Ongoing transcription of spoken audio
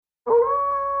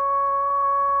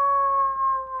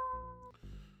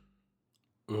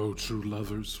Oh, true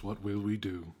lovers, what will we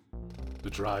do? The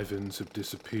drive-ins have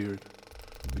disappeared.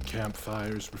 The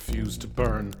campfires refuse to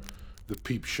burn. The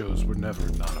peep shows were never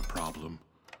not a problem.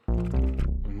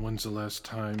 And when's the last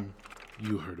time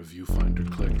you heard a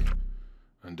viewfinder click?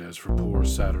 And as for poor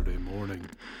Saturday morning,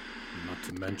 not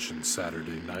to mention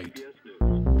Saturday night.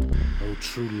 Oh,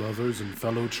 true lovers and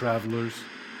fellow travelers,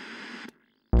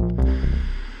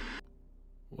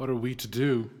 what are we to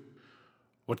do?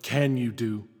 What can you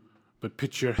do but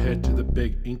pitch your head to the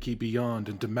big inky beyond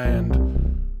and demand,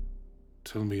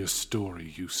 "Tell me a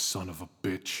story, you son of a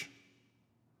bitch"?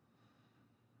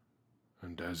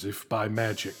 And as if by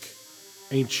magic,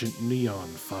 ancient neon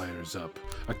fires up.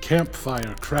 A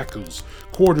campfire crackles,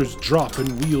 quarters drop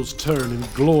and wheels turn in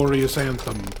glorious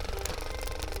anthem.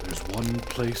 There's one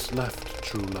place left,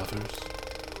 true lovers.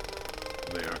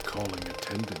 They are calling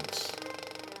attendance.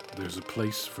 There's a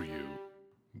place for you,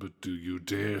 but do you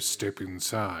dare step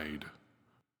inside?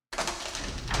 The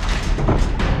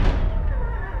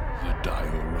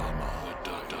Die-O-Rama.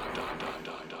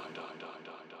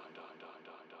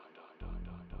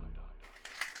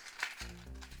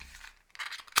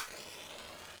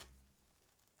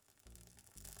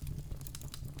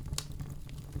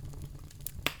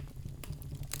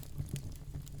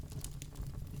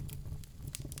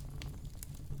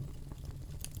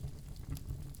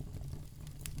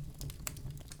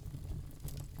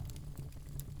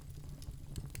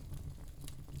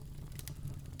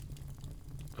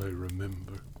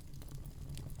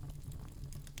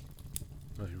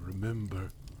 I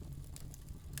remember.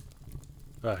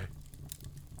 Aye.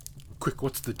 Quick,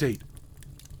 what's the date?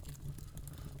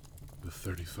 The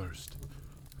 31st.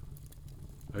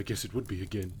 I guess it would be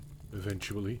again,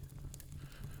 eventually.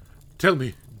 Tell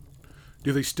me,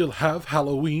 do they still have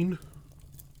Halloween?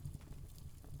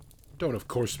 Don't of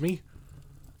course me.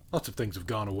 Lots of things have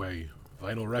gone away.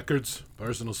 Vinyl records,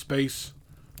 personal space.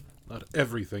 Not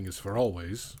everything is for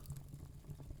always.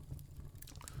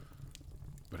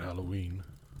 But Halloween.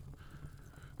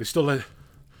 They still let...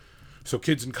 So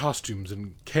kids in costumes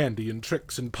and candy and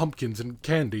tricks and pumpkins and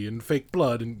candy and fake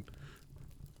blood and...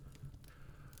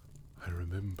 I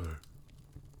remember.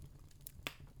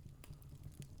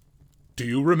 Do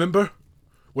you remember?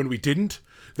 When we didn't?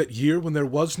 That year when there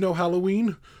was no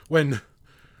Halloween? When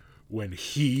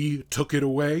he took it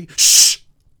away? Shh!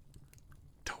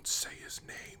 Don't say his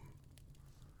name.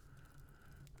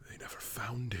 They never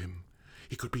found him.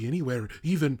 He could be anywhere,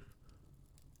 even...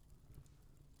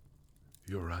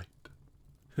 You're right.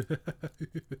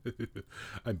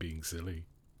 I'm being silly.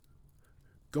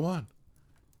 Go on.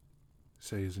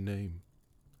 Say his name.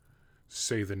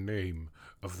 Say the name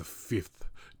of the 5th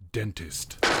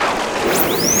dentist.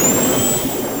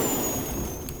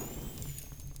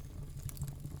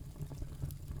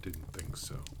 Didn't think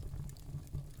so.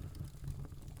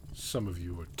 Some of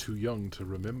you are too young to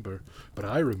remember, but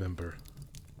I remember.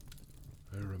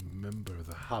 I remember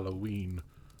the Halloween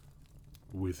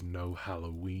with no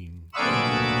Halloween.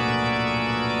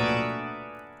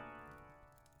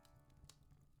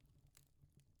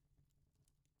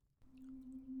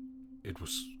 It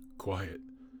was quiet.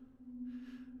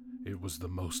 It was the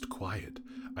most quiet.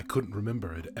 I couldn't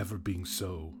remember it ever being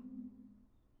so.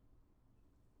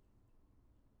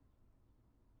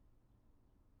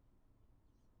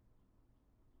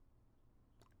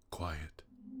 Quiet.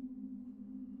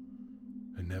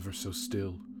 And never so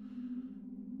still.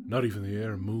 Not even the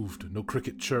air moved, no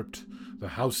cricket chirped. The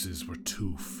houses were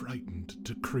too frightened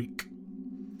to creak.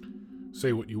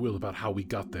 Say what you will about how we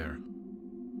got there.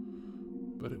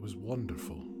 But it was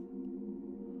wonderful.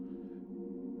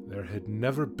 There had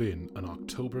never been an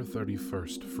October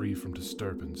 31st free from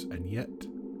disturbance, and yet...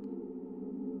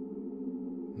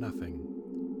 nothing.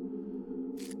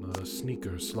 Not a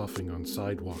sneaker sloughing on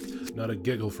sidewalk, not a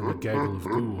giggle from a gaggle of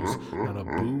ghouls, not a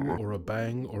boo or a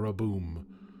bang or a boom.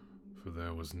 For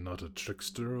there was not a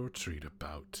trickster or treat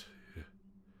about.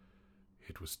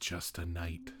 It was just a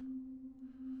night.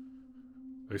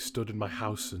 I stood in my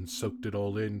house and soaked it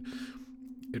all in.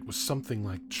 It was something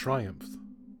like triumph.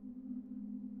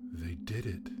 They did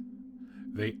it.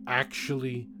 They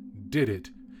actually did it.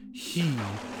 He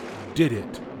did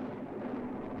it.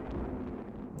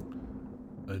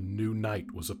 A new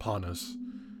night was upon us.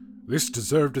 This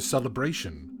deserved a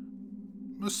celebration.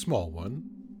 A small one.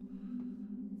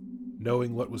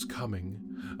 Knowing what was coming,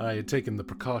 I had taken the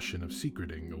precaution of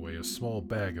secreting away a small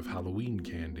bag of Halloween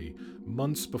candy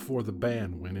months before the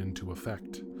ban went into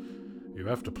effect. You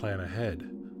have to plan ahead.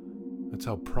 That's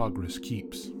how progress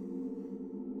keeps.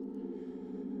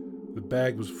 The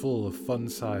bag was full of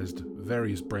fun-sized,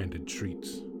 various branded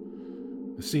treats.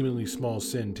 a seemingly small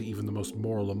sin to even the most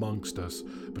moral amongst us,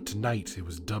 but tonight it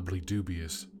was doubly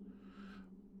dubious.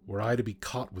 Were I to be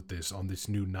caught with this on this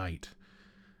new night,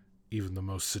 even the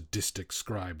most sadistic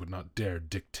scribe would not dare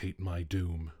dictate my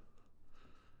doom.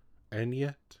 And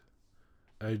yet,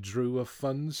 I drew a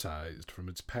fun-sized from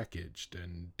its package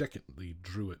and decantly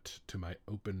drew it to my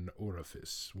open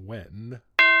orifice when...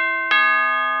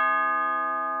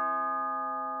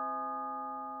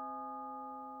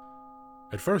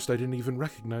 At first, I didn't even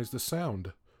recognize the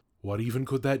sound. What even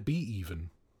could that be, even?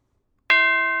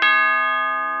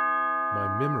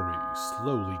 My memory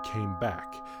slowly came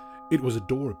back. It was a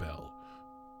doorbell.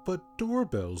 But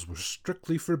doorbells were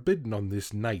strictly forbidden on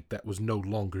this night that was no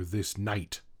longer this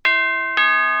night.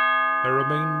 I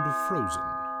remained frozen.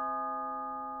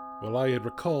 While I had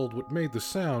recalled what made the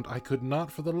sound, I could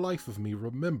not for the life of me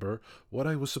remember what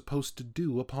I was supposed to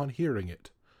do upon hearing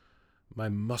it. My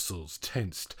muscles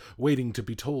tensed, waiting to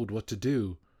be told what to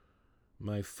do.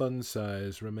 My fun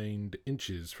size remained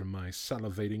inches from my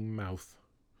salivating mouth.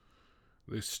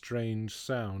 This strange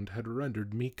sound had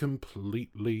rendered me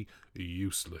completely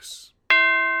useless.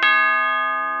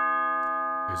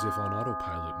 As if on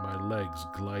autopilot, my legs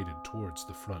glided towards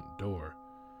the front door.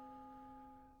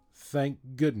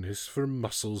 Thank goodness for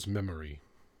muscles memory.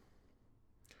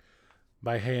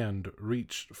 My hand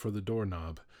reached for the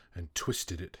doorknob and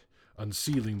twisted it,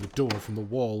 unsealing the door from the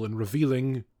wall and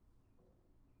revealing...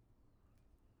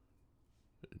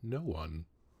 no one.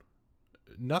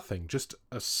 Nothing, just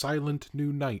a silent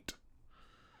new night.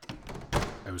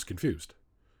 I was confused.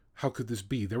 How could this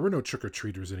be? There were no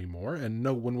trick-or-treaters anymore, and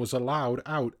no one was allowed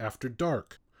out after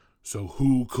dark. So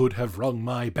who could have rung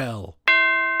my bell?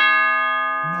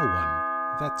 No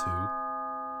one, that's who.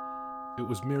 It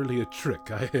was merely a trick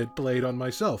I had played on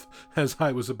myself as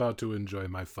I was about to enjoy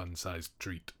my fun-sized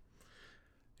treat.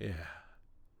 Yeah,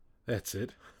 that's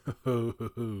it.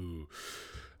 I'll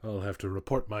have to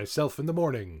report myself in the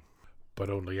morning,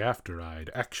 but only after I'd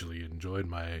actually enjoyed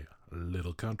my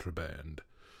little contraband.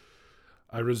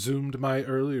 I resumed my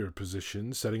earlier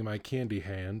position, setting my candy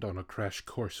hand on a crash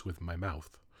course with my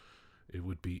mouth. It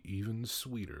would be even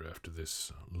sweeter after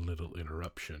this little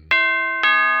interruption.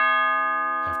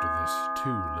 After this 2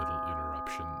 little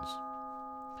interruptions.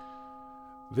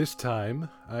 This time,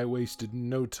 I wasted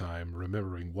no time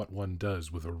remembering what one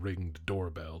does with a ringed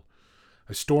doorbell.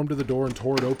 I stormed to the door and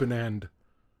tore it open and...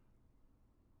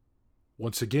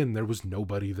 once again, there was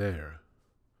nobody there.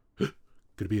 Could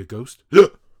it be a ghost?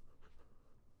 No.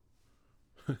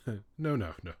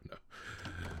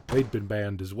 They'd been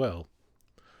banned as well.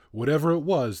 Whatever it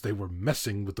was, they were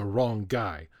messing with the wrong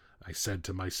guy, I said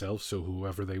to myself, so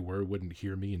whoever they were wouldn't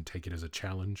hear me and take it as a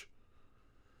challenge.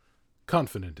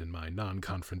 Confident in my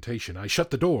non-confrontation, I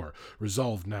shut the door,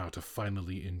 resolved now to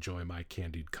finally enjoy my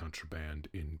candied contraband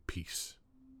in peace.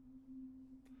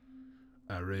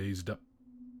 I raised up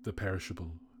the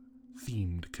perishable,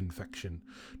 themed confection,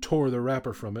 tore the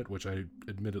wrapper from it, which I had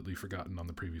admittedly forgotten on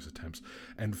the previous attempts,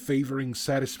 and favoring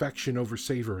satisfaction over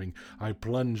savoring, I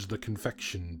plunged the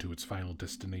confection to its final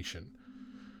destination.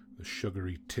 The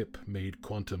sugary tip made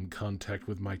quantum contact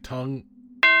with my tongue.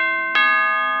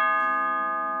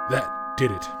 That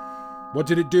did it. What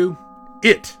did it do?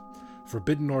 It!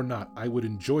 Forbidden or not, I would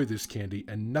enjoy this candy,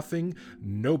 and nothing,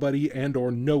 nobody, and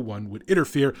or no one would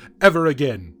interfere ever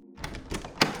again.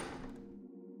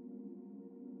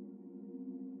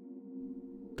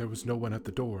 There was no one at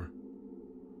the door.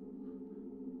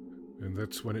 And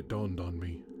that's when it dawned on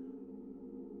me.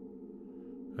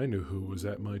 I knew who was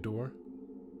at my door.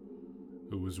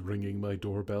 Who was ringing my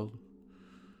doorbell.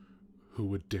 Who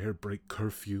would dare break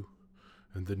curfew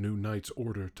and the new night's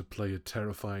order to play a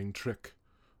terrifying trick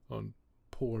on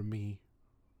poor me.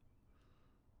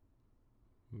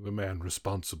 The man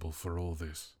responsible for all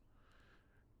this.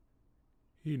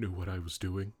 He knew what I was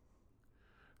doing.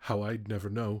 How I'd never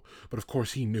know, but of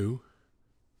course he knew.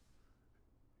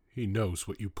 He knows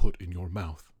what you put in your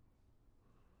mouth.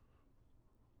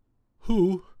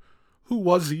 Who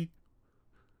was he?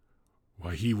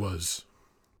 Why, he was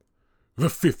the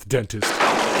 5th dentist.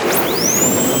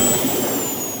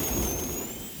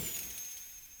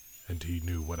 And he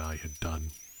knew what I had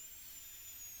done.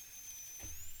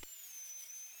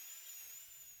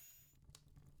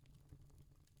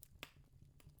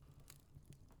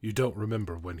 You don't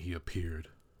remember when he appeared.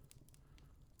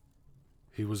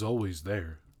 He was always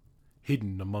there,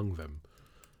 hidden among them.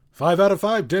 5 out of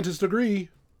 5 dentists agree.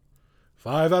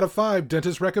 5 out of 5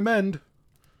 dentists recommend.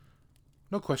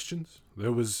 No questions.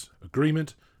 There was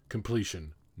agreement,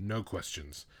 completion. No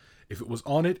questions. If it was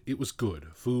on it, it was good.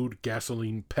 Food,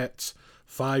 gasoline, pets,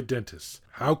 5 dentists.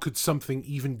 How could something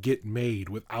even get made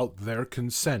without their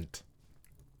consent?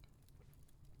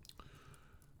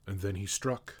 And then he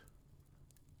struck.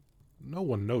 No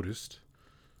one noticed.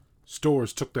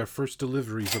 Stores took their first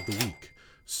deliveries of the week.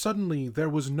 Suddenly, there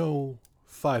was no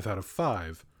 5 out of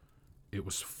 5. It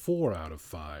was 4 out of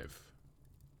 5.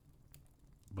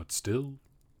 But still,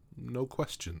 no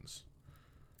questions.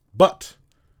 But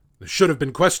there should have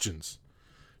been questions.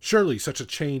 Surely such a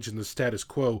change in the status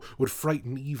quo would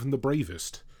frighten even the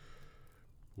bravest.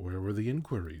 Where were the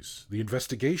inquiries, the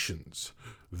investigations,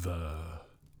 the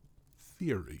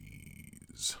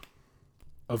theories?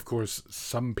 Of course,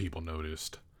 some people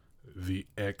noticed. The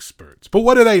experts. But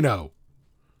what do they know?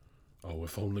 Oh,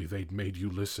 if only they'd made you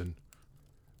listen.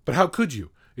 But how could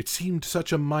you? It seemed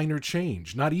such a minor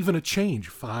change. Not even a change.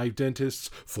 5 dentists,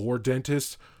 4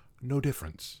 dentists. No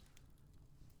difference.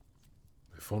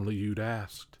 If only you'd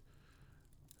asked.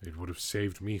 It would have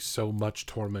saved me so much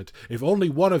torment. If only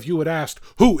one of you had asked,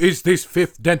 "Who is this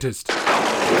 5th dentist?"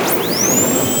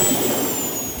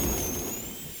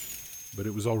 But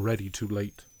it was already too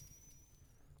late.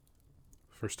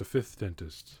 First a 5th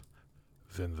dentist,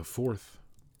 then the 4th,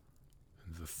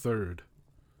 and the 3rd.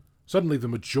 Suddenly the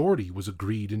majority was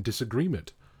agreed in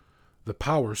disagreement. The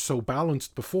power so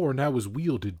balanced before now was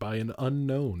wielded by an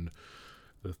unknown.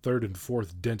 The 3rd and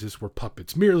 4th dentists were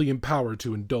puppets, merely empowered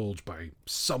to indulge by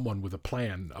someone with a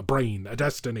plan, a brain, a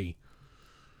destiny.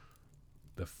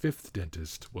 The 5th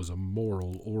dentist was a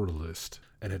moral oralist,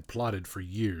 and had plotted for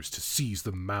years to seize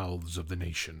the mouths of the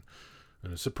nation.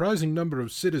 And a surprising number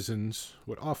of citizens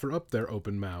would offer up their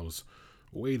open mouths,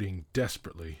 waiting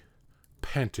desperately,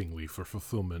 pantingly for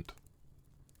fulfillment.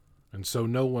 And so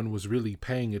no one was really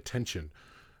paying attention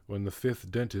when the 5th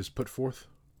dentist put forth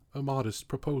a modest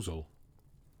proposal.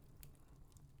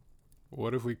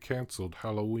 What if we canceled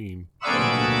Halloween?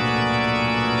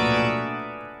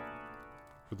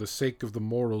 For the sake of the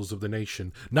morals of the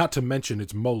nation, not to mention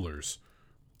its molars,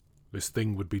 this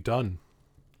thing would be done.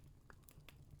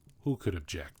 Who could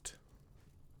object?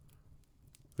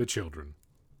 The children.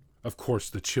 Of course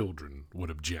the children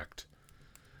would object.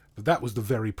 But that was the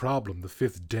very problem the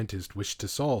 5th dentist wished to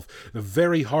solve. The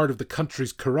very heart of the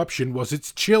country's corruption was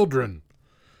its children.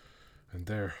 And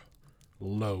their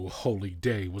low, holy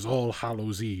day was All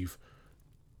Hallows' Eve.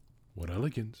 What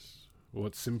elegance,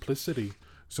 what simplicity.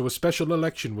 So a special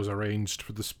election was arranged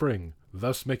for the spring,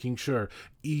 thus making sure,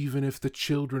 even if the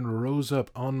children rose up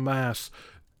en masse,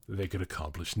 they could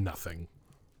accomplish nothing.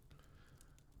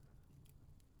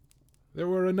 There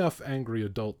were enough angry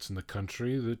adults in the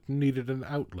country that needed an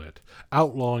outlet.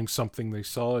 Outlawing something they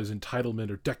saw as entitlement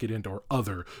or decadent or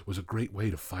other was a great way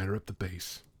to fire up the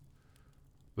base.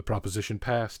 The proposition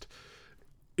passed.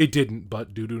 It didn't,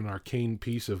 but due to an arcane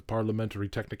piece of parliamentary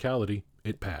technicality,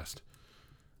 it passed.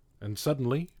 And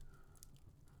suddenly,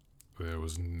 there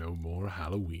was no more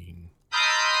Halloween.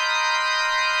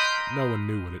 No one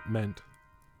knew what it meant.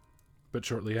 But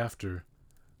shortly after,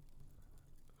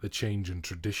 the change in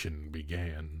tradition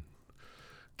began.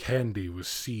 Candy was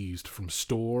seized from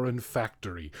store and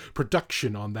factory.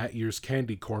 Production on that year's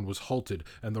candy corn was halted,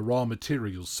 and the raw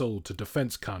materials sold to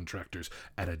defense contractors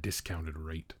at a discounted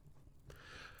rate.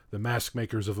 The mask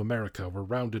makers of America were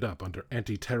rounded up under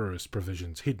anti-terrorist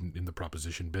provisions hidden in the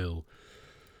proposition bill.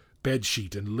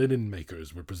 Bedsheet and linen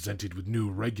makers were presented with new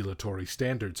regulatory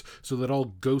standards so that all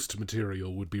ghost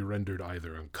material would be rendered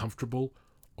either uncomfortable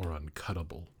or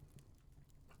uncuttable.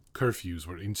 Curfews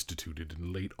were instituted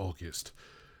in late August.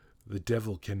 The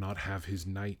devil cannot have his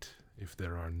night if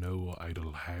there are no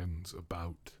idle hands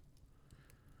about.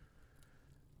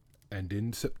 And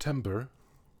in September,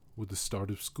 with the start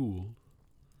of school,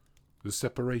 the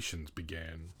separations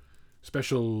began.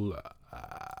 Special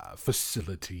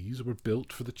facilities were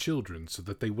built for the children so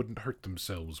that they wouldn't hurt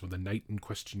themselves when the night in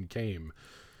question came,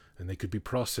 and they could be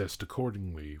processed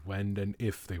accordingly when and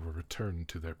if they were returned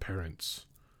to their parents.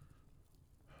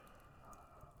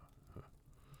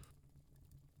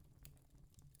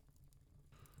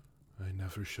 I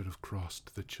never should have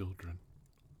crossed the children.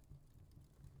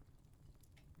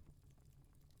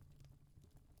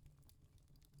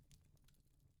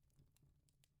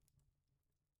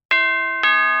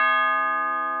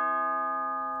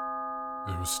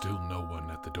 There was still no one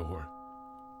at the door.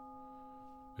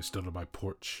 I stood on my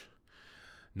porch,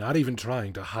 not even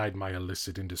trying to hide my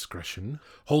illicit indiscretion,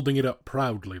 holding it up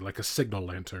proudly like a signal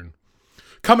lantern.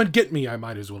 "Come and get me," I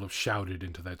might as well have shouted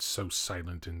into that so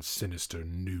silent and sinister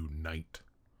new night.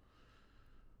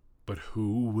 But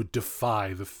who would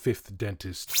defy the 5th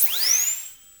dentist?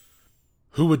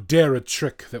 Who would dare a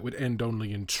trick that would end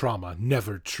only in trauma,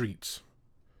 never treats?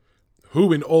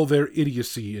 Who in all their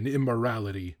idiocy and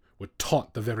immorality would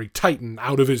taunt the very Titan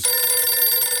out of his...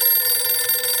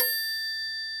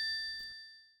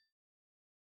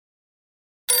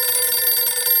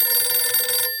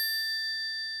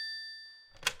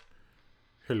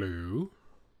 Hello?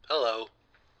 Hello.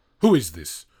 Who is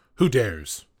this? Who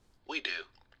dares? We do.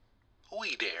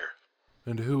 We dare.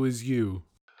 And who is you?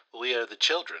 We are the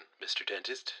children, Mr.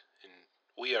 Dentist, and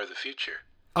we are the future.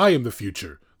 I am the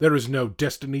future. There is no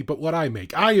destiny but what I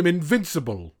make. I am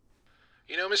invincible.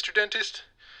 You know, Mr. Dentist,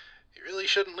 you really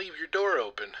shouldn't leave your door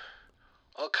open.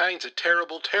 All kinds of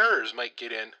terrible terrors might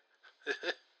get in.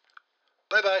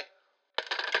 Bye-bye.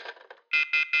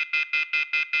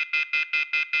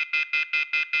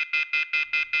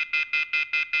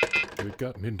 They'd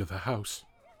gotten into the house.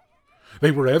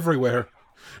 They were everywhere,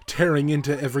 tearing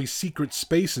into every secret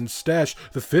space and stash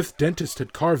the fifth dentist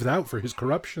had carved out for his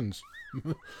corruptions.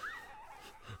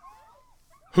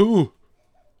 Who?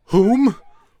 Whom?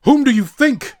 Whom do you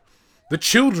think? The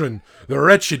children, the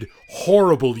wretched,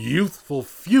 horrible, youthful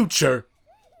future.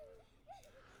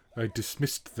 I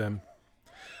dismissed them.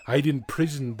 I'd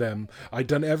imprisoned them. I'd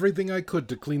done everything I could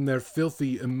to clean their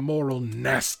filthy, immoral,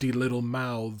 nasty little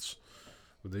mouths.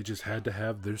 But they just had to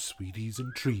have their sweeties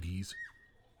and treaties.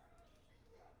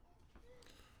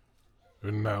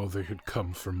 And now they had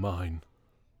come for mine.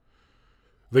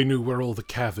 They knew where all the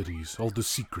cavities, all the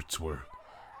secrets were.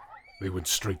 They went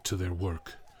straight to their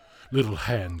work, little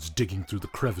hands digging through the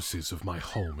crevices of my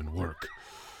home and work.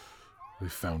 They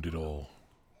found it all.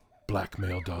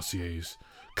 Blackmail dossiers,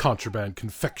 contraband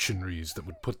confectionaries that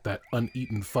would put that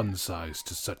uneaten fun size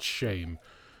to such shame,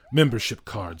 membership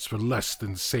cards for less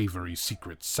than savory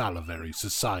secret salivary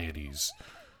societies.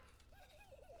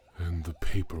 And the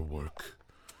paperwork.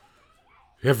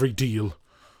 Every deal,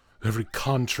 every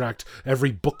contract,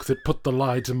 every book that put the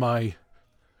lie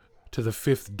to the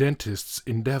fifth dentist's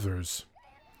endeavors.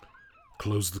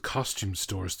 Close the costume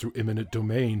stores through eminent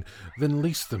domain, then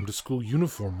lease them to school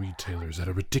uniform retailers at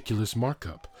a ridiculous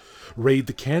markup. Raid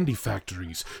the candy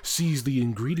factories, seize the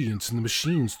ingredients and the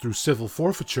machines through civil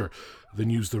forfeiture, then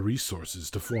use the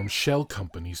resources to form shell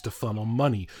companies to funnel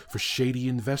money for shady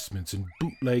investments in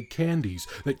bootleg candies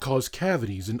that cause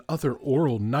cavities and other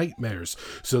oral nightmares,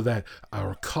 so that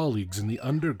our colleagues in the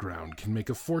underground can make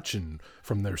a fortune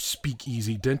from their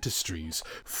speakeasy dentistries,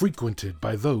 frequented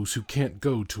by those who can't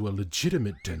go to a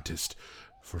legitimate dentist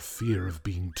for fear of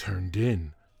being turned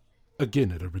in,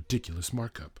 again at a ridiculous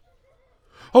markup.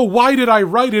 Oh, why did I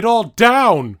write it all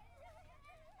down?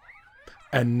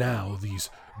 And now these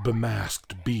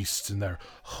bemasked beasts in their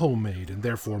homemade and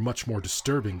therefore much more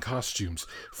disturbing costumes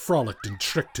frolicked and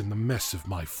tricked in the mess of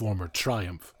my former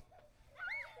triumph.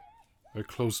 I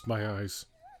closed my eyes.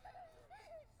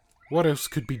 What else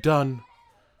could be done?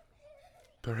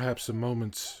 Perhaps a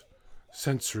moment's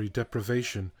sensory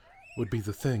deprivation would be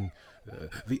the thing,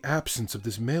 the absence of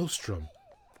this maelstrom.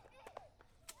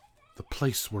 The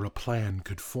place where a plan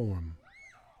could form.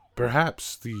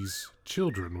 Perhaps these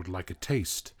children would like a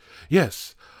taste.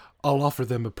 Yes, I'll offer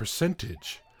them a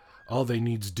percentage. All they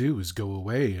needs do is go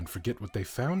away and forget what they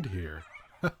found here.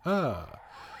 Ha ha!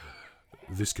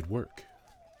 This could work.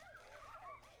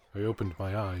 I opened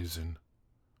my eyes and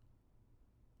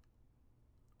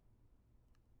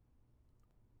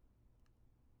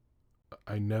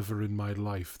I never in my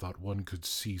life thought one could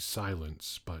see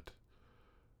silence, but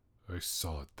I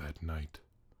saw it that night.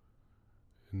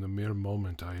 In the mere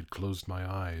moment I had closed my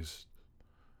eyes,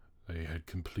 they had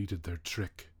completed their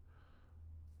trick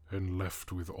and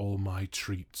left with all my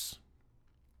treats.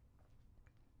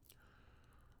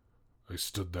 I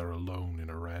stood there alone in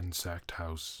a ransacked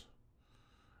house.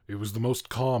 It was the most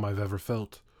calm I've ever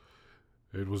felt.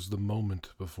 It was the moment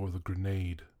before the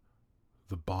grenade,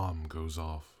 the bomb goes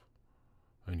off,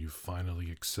 and you finally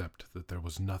accept that there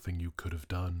was nothing you could have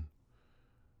done.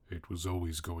 It was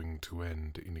always going to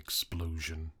end in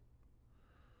explosion.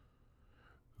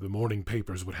 The morning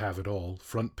papers would have it all,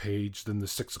 front page, then the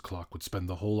 6 o'clock would spend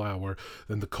the whole hour,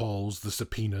 then the calls, the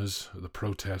subpoenas, the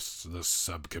protests, the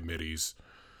subcommittees.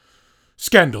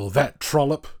 Scandal, that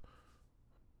trollop!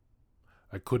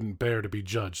 I couldn't bear to be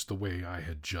judged the way I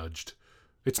had judged.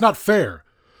 It's not fair.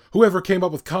 Whoever came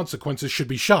up with consequences should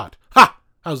be shot. Ha!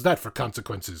 How's that for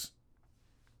consequences?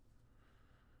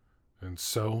 And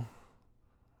so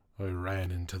I ran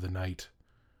into the night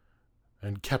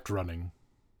and kept running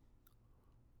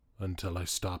until I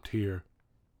stopped here.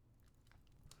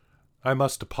 I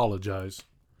must apologize.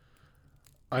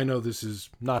 I know this is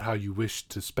not how you wished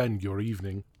to spend your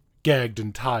evening, gagged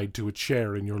and tied to a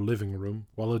chair in your living room,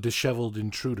 while a disheveled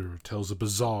intruder tells a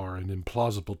bizarre and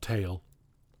implausible tale.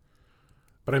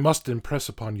 But I must impress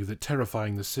upon you that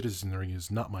terrifying the citizenry is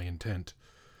not my intent.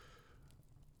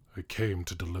 I came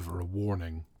to deliver a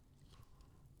warning.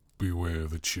 Beware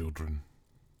the children.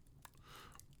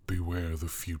 Beware the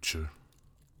future.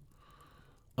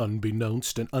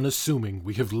 Unbeknownst and unassuming,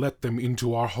 we have let them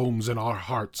into our homes and our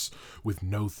hearts with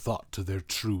no thought to their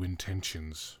true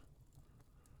intentions.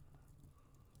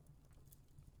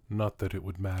 Not that it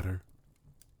would matter.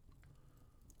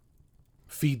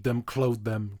 Feed them, clothe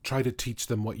them, try to teach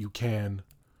them what you can.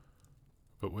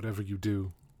 But whatever you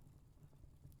do,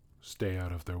 stay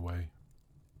out of their way.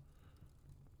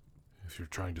 If you're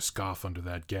trying to scoff under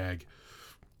that gag,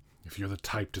 if you're the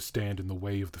type to stand in the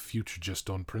way of the future just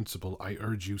on principle, I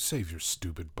urge you, save your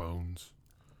stupid bones.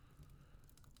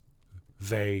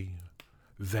 They,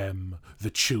 them,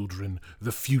 the children,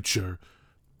 the future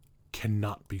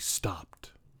cannot be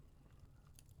stopped.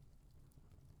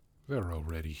 They're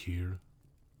already here,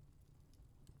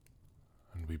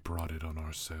 and we brought it on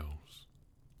ourselves.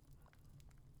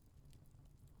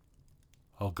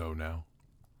 I'll go now.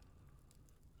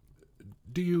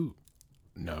 Do you...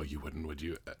 No, you wouldn't, would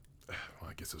you? Well,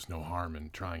 I guess there's no harm in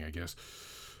trying, I guess.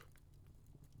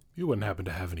 You wouldn't happen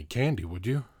to have any candy, would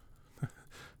you?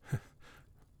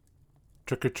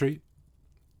 Trick or treat?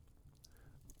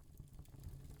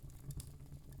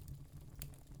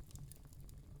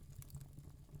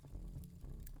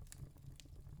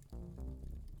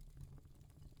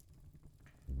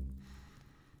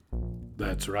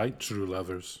 That's right, true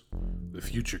lovers. The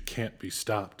future can't be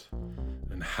stopped,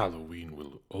 and Halloween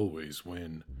will always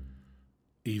win.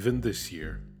 Even this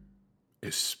year,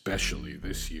 especially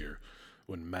this year,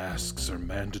 when masks are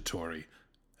mandatory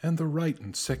and the right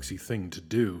and sexy thing to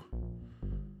do.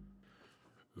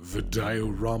 The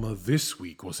Die-O-Rama this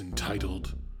week was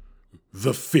entitled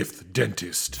The Fifth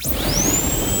Dentist.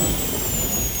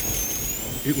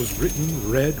 It was written,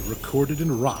 read, recorded,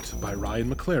 and wrought by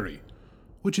Ryan McClary,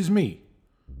 which is me.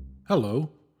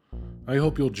 Hello. I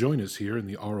hope you'll join us here in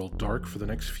the Aural Dark for the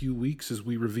next few weeks as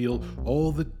we reveal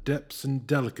all the depths and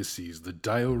delicacies the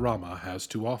Die-O-Rama has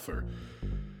to offer.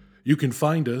 You can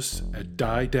find us at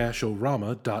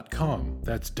die-orama.com.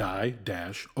 That's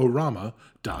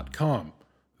die-orama.com.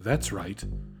 That's right,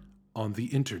 on the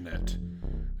internet.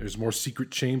 There's more secret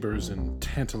chambers and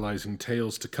tantalizing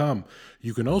tales to come.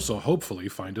 You can also hopefully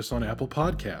find us on Apple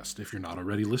Podcasts if you're not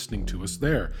already listening to us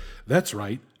there. That's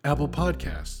right, Apple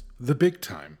Podcasts, the big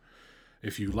time.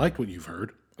 If you like what you've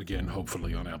heard, again,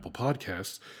 hopefully on Apple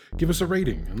Podcasts, give us a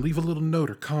rating and leave a little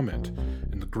note or comment.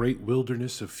 In the great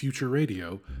wilderness of future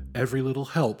radio, every little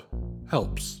help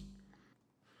helps.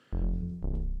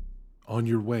 On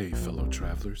your way, fellow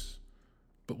travelers.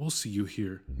 But we'll see you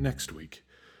here next week.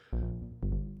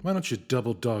 Why don't you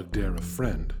double dog dare a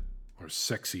friend or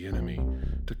sexy enemy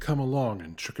to come along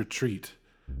and trick or treat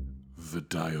the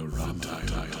Die-O-Rama.